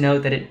is to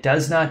note that it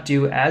does not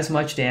do as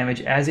much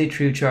damage as a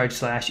True Charge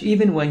Slash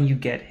even when you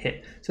get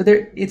hit. So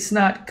it's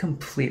not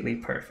completely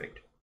perfect.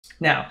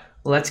 Now,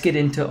 let's get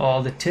into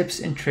all the tips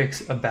and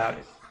tricks about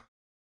it.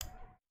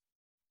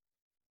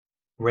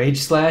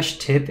 Rage Slash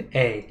tip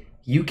A.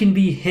 You can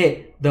be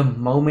hit the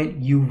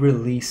moment you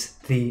release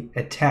the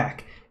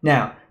attack.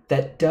 Now,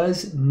 that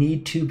does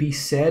need to be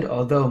said,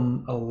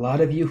 although a lot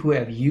of you who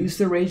have used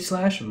the Rage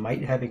Slash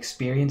might have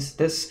experienced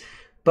this.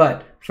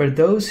 But for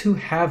those who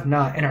have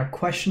not and are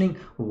questioning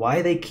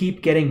why they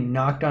keep getting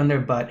knocked on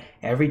their butt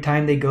every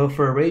time they go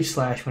for a Rage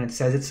Slash when it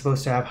says it's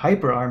supposed to have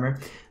Hyper Armor,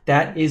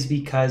 that is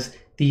because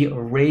the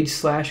Rage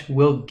Slash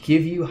will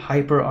give you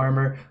Hyper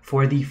Armor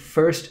for the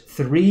first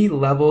 3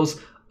 levels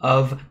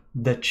of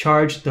the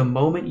charge the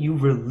moment you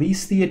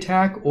release the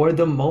attack or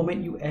the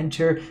moment you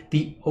enter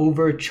the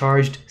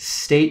overcharged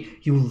state.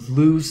 You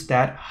lose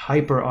that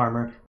Hyper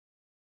Armor.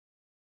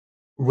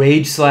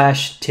 Rage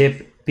Slash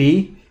tip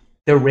B.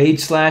 The Rage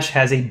Slash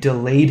has a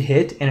delayed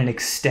hit and an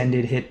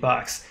extended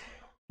hitbox.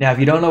 Now, if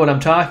you don't know what I'm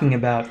talking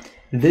about,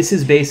 this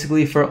is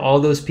basically for all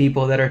those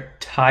people that are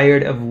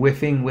tired of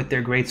whiffing with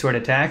their greatsword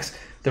attacks.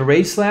 The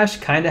Rage Slash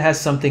kind of has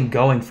something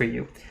going for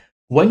you.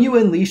 When you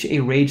unleash a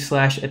Rage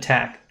Slash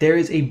attack, there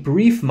is a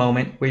brief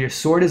moment where your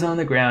sword is on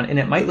the ground and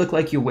it might look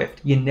like you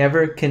whiffed. You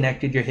never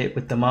connected your hit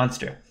with the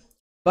monster.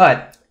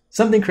 But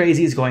something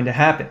crazy is going to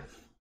happen.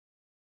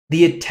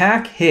 The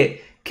attack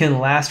hit can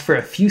last for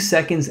a few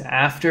seconds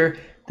after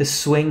the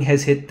swing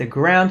has hit the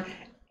ground,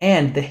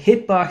 and the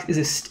hitbox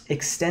is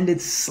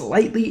extended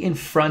slightly in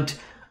front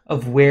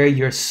of where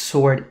your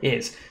sword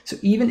is. So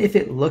even if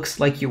it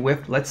looks like you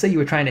whiffed, let's say you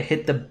were trying to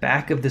hit the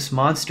back of this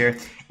monster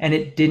and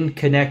it didn't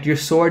connect, your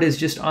sword is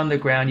just on the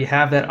ground, you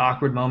have that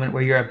awkward moment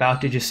where you're about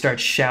to just start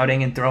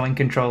shouting and throwing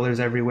controllers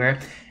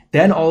everywhere.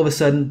 Then all of a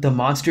sudden the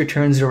monster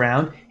turns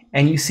around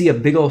and you see a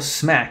big old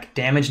smack.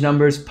 Damage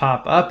numbers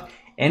pop up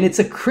and it's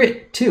a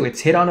crit too.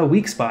 It's hit on a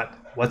weak spot.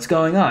 What's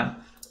going on?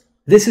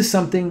 This is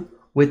something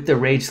with the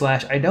Rage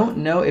Slash. I don't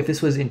know if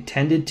this was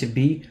intended to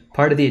be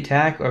part of the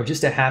attack or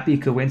just a happy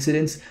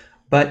coincidence,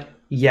 but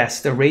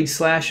yes, the Rage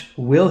Slash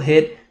will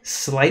hit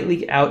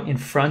slightly out in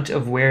front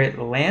of where it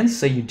lands,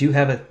 so you do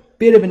have a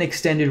bit of an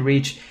extended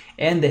reach,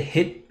 and the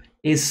hit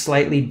is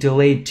slightly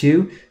delayed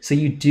too, so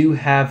you do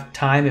have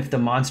time. If the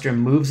monster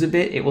moves a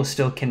bit, it will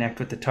still connect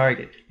with the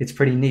target. It's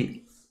pretty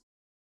neat.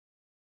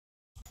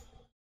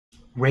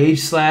 Rage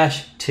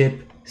Slash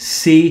tip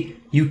C.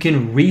 You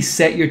can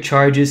reset your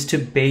charges to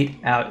bait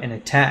out an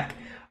attack.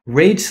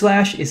 Rage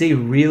Slash is a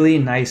really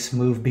nice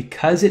move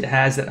because it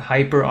has that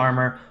Hyper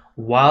Armor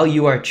while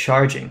you are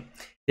charging.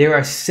 There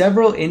are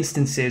several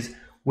instances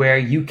where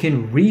you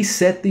can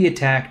reset the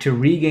attack to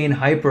regain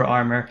Hyper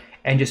Armor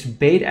and just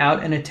bait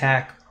out an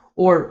attack,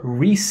 or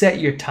reset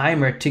your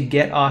timer to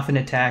get off an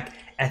attack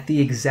at the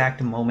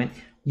exact moment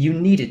you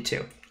need it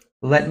to.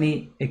 Let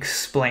me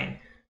explain.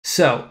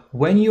 So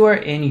when you are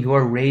in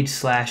your Rage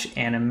Slash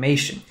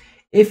animation,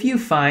 if you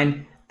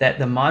find that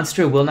the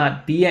monster will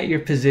not be at your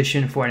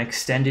position for an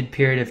extended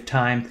period of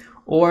time,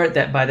 or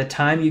that by the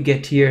time you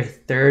get to your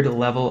 3rd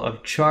level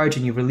of charge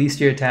and you release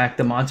your attack,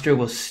 the monster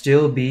will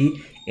still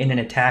be in an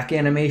attack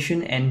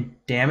animation and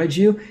damage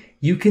you,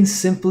 you can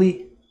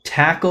simply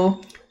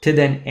tackle to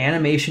then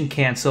animation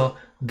cancel,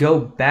 go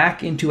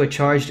back into a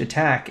charged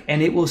attack,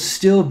 and it will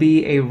still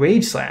be a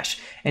Rage Slash.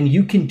 And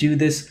you can do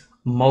this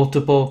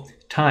multiple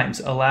times,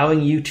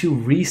 allowing you to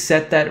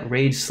reset that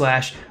Rage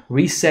Slash,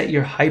 reset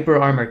your Hyper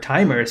Armor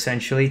timer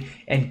essentially,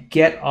 and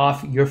get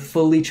off your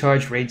fully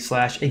charged Rage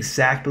Slash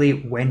exactly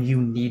when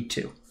you need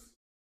to.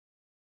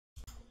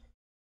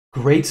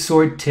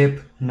 Greatsword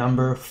tip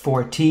number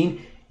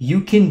 14.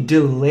 You can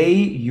delay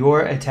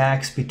your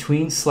attacks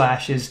between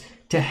slashes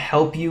to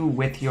help you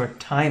with your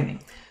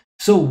timing.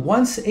 So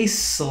once a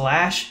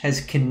slash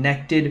has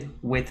connected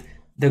with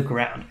the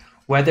ground,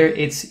 whether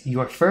it's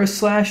your first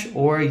slash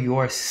or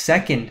your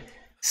second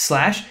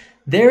slash,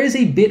 there is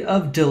a bit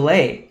of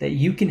delay that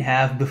you can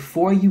have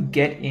before you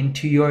get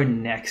into your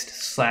next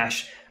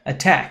slash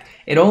attack.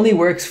 It only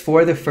works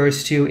for the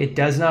first 2. It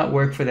does not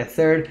work for the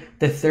 3rd.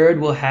 The 3rd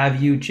will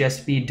have you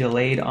just be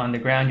delayed on the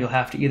ground. You'll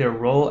have to either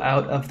roll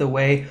out of the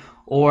way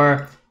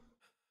or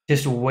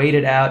just wait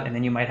it out, and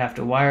then you might have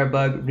to wire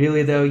bug.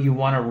 Really though, you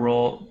want to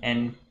roll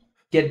and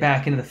get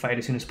back into the fight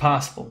as soon as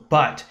possible.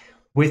 But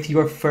with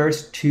your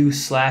first 2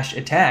 slash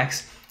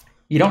attacks,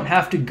 you don't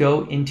have to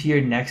go into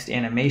your next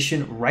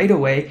animation right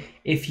away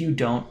if you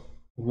don't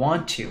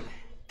want to.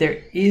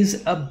 There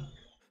is a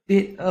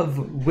bit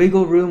of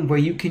wiggle room where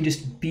you can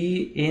just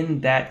be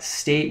in that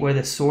state where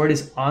the sword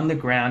is on the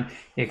ground.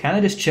 You're kind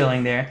of just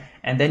chilling there,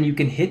 and then you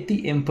can hit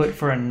the input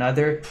for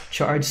another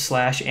charge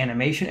slash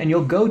animation and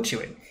you'll go to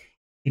it.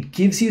 It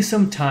gives you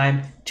some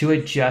time to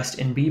adjust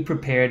and be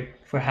prepared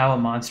for how a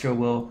monster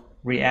will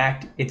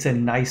react. It's a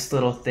nice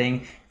little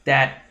thing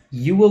that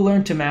you will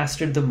learn to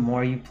master the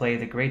more you play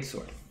the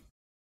Greatsword.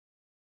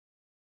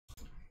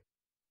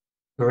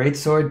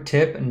 Greatsword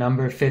tip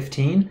number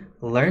 15.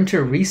 Learn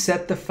to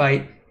reset the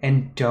fight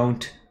and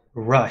don't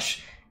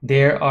rush.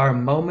 There are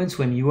moments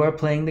when you are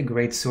playing the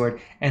Greatsword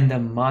and the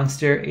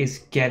monster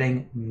is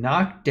getting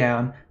knocked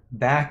down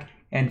back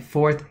and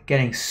forth,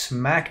 getting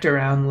smacked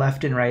around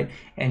left and right,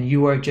 and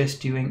you are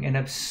just doing an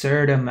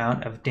absurd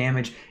amount of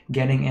damage,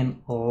 getting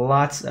in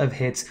lots of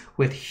hits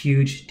with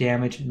huge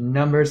damage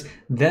numbers.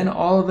 Then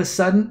all of a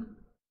sudden,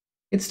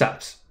 it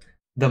stops.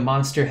 The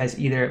monster has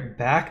either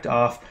backed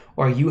off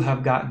or you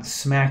have gotten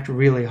smacked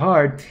really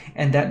hard,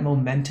 and that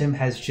momentum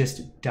has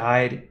just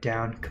died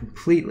down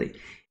completely.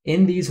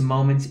 In these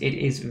moments, it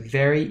is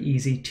very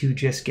easy to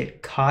just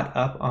get caught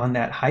up on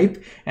that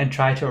hype and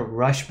try to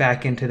rush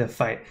back into the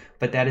fight.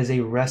 But that is a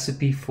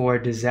recipe for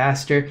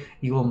disaster.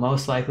 You will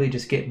most likely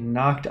just get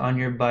knocked on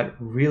your butt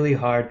really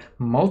hard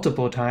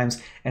multiple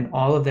times, and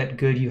all of that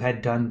good you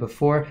had done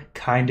before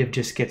kind of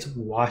just gets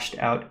washed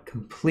out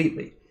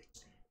completely.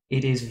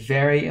 It is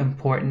very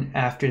important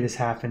after this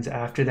happens,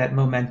 after that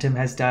momentum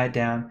has died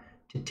down,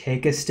 to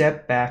take a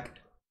step back,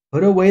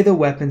 put away the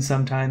weapon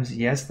sometimes.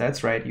 Yes,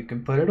 that's right, you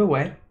can put it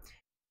away.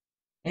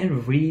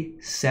 And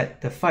reset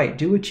the fight.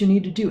 Do what you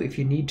need to do. If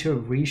you need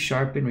to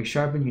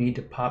resharpen, you need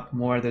to pop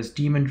more of those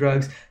demon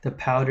drugs, the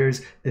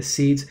powders, the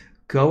seeds,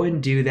 go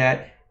and do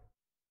that.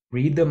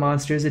 Read the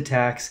monster's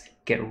attacks,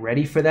 get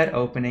ready for that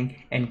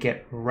opening, and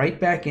get right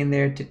back in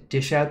there to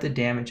dish out the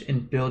damage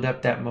and build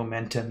up that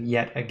momentum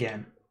yet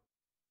again.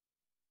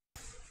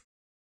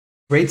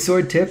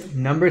 Greatsword tip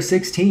number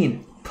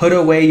 16, put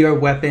away your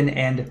weapon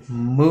and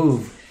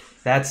move.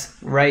 That's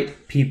right,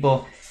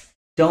 people.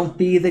 Don't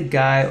be the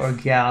guy or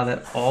gal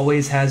that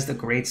always has the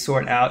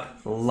greatsword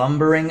out,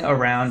 lumbering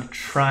around,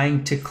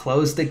 trying to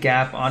close the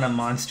gap on a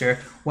monster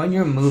when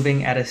you're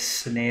moving at a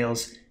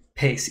snail's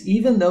pace.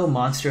 Even though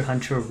Monster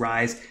Hunter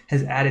Rise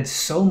has added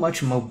so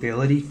much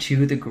mobility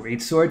to the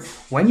greatsword,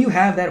 when you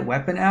have that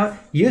weapon out,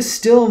 you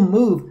still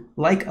move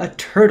like a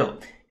turtle.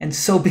 And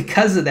so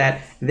because of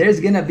that, there's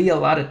going to be a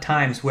lot of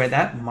times where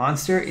that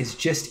monster is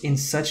just in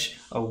such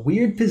a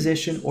weird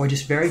position or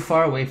just very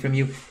far away from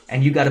you,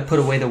 and you got to put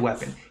away the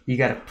weapon. You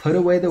got to put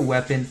away the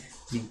weapon.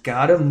 You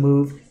got to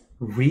move,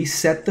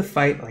 reset the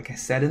fight, like I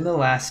said in the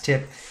last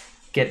tip,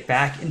 get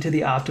back into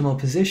the optimal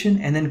position,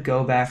 and then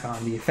go back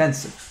on the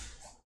offensive.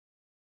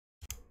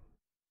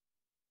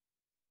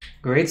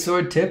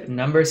 Greatsword tip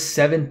number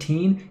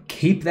 17,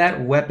 keep that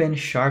weapon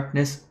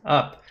sharpness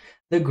up.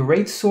 The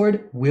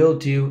greatsword will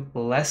do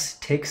less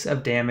ticks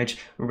of damage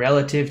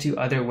relative to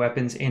other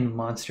weapons in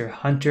Monster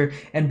Hunter,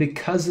 and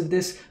because of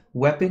this,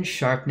 weapon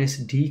sharpness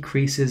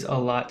decreases a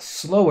lot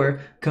slower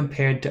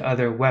compared to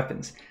other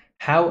weapons.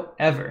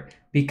 However,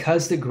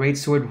 because the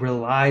greatsword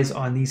relies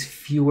on these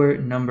fewer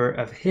number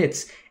of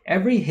hits,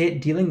 every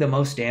hit dealing the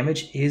most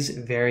damage is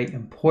very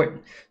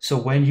important. So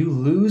when you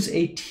lose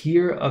a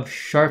tier of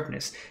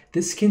sharpness,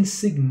 this can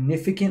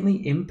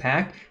significantly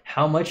impact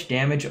how much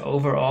damage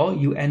overall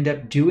you end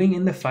up doing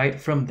in the fight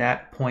from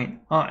that point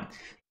on.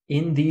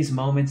 In these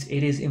moments,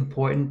 it is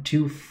important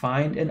to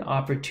find an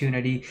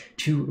opportunity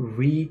to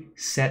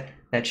reset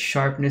that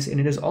sharpness, and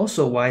it is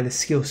also why the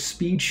skill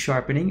speed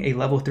sharpening, a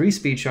level 3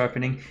 speed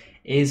sharpening,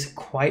 is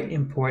quite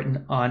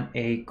important on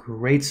a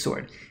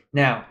greatsword.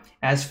 Now,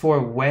 as for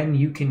when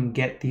you can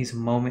get these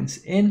moments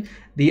in,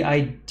 the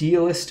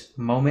idealist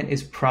moment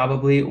is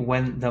probably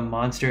when the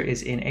monster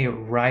is in a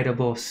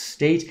rideable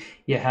state.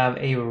 You have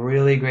a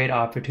really great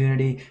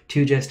opportunity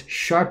to just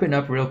sharpen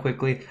up real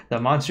quickly.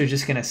 The monster is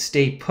just going to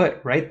stay put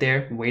right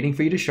there, waiting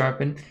for you to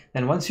sharpen.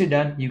 Then once you're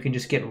done, you can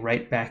just get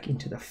right back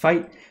into the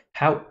fight.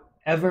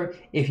 However,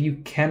 if you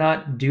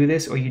cannot do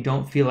this or you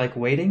don't feel like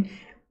waiting,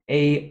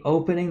 a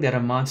opening that a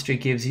monster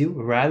gives you,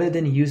 rather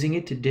than using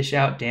it to dish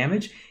out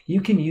damage, you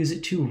can use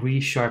it to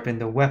resharpen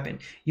the weapon.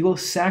 You will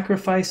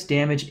sacrifice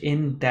damage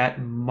in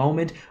that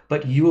moment,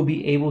 but you will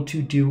be able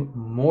to do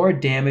more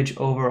damage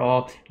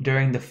overall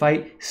during the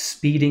fight,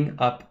 speeding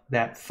up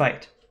that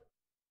fight.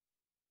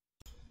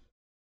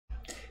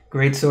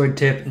 Greatsword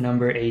tip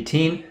number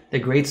 18,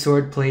 the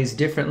greatsword plays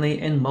differently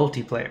in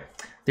multiplayer.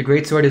 The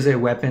greatsword is a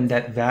weapon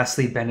that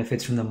vastly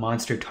benefits from the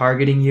monster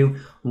targeting you.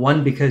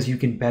 1, because you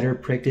can better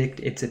predict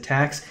its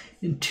attacks,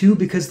 and 2,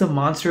 because the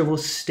monster will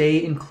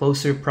stay in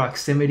closer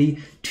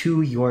proximity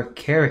to your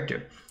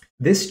character.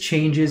 This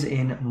changes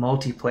in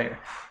multiplayer.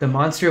 The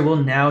monster will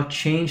now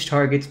change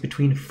targets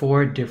between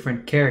 4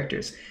 different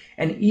characters.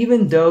 And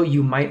even though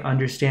you might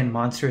understand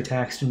monster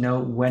attacks to know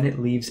when it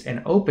leaves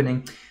an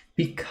opening,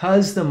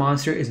 because the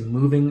monster is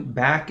moving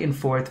back and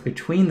forth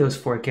between those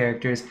 4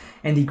 characters,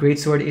 and the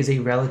greatsword is a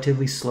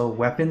relatively slow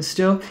weapon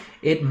still,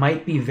 it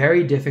might be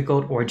very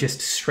difficult or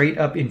just straight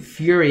up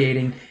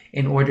infuriating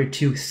in order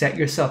to set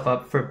yourself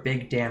up for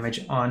big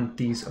damage on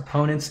these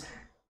opponents,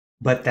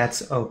 but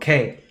that's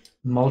okay.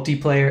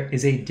 Multiplayer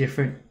is a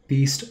different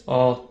beast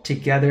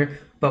altogether,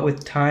 but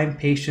with time,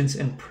 patience,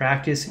 and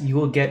practice, you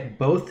will get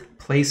both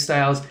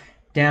playstyles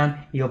down.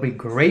 You'll be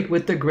great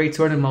with the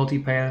greatsword in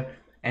multiplayer,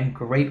 and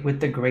great with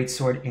the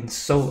greatsword in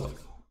solo.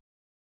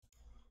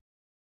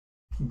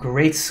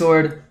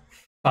 Greatsword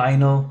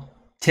final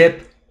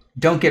tip,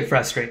 don't get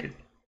frustrated.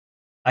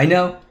 I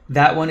know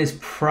that one is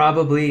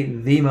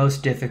probably the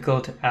most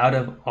difficult out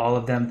of all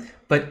of them,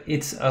 but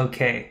it's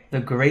okay.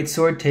 The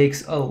greatsword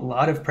takes a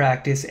lot of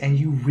practice, and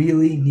you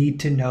really need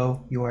to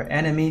know your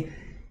enemy.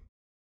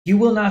 You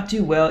will not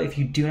do well if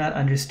you do not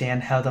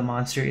understand how the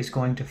monster is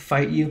going to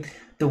fight you.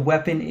 The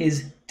weapon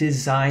is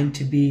designed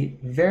to be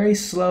very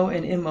slow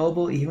and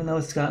immobile. Even though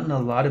it's gotten a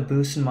lot of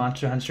boosts in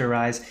Monster Hunter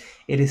Rise,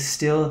 it is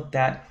still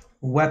that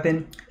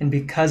weapon, and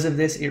because of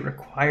this, it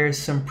requires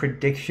some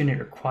prediction. It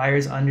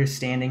requires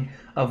understanding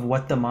of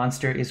what the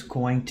monster is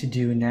going to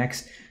do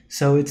next.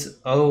 So it's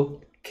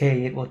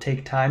okay, it will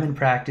take time and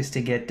practice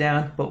to get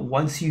down, but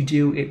once you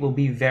do, it will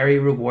be very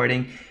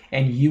rewarding,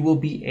 and you will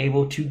be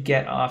able to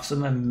get off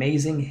some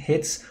amazing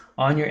hits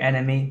on your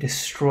enemy,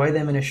 destroy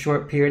them in a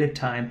short period of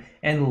time,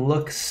 and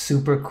look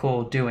super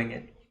cool doing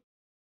it.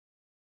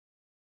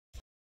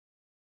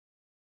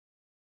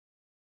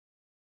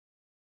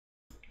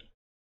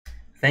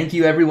 Thank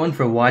you everyone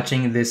for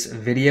watching this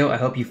video. I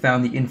hope you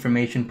found the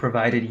information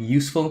provided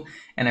useful,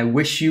 and I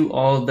wish you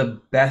all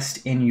the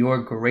best in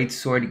your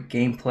greatsword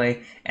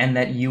gameplay, and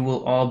that you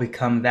will all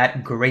become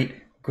that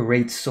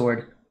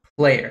greatsword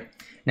player.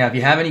 Now, if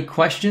you have any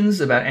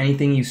questions about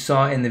anything you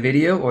saw in the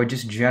video, or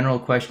just general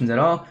questions at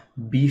all,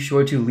 be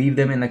sure to leave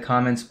them in the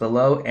comments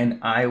below, and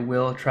I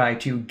will try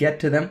to get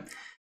to them.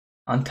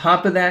 On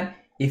top of that,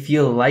 if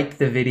you liked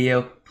the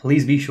video,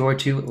 please be sure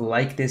to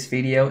like this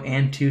video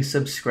and to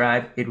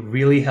subscribe. It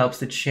really helps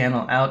the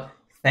channel out.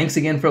 Thanks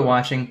again for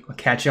watching. I'll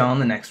catch you all on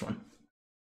the next one.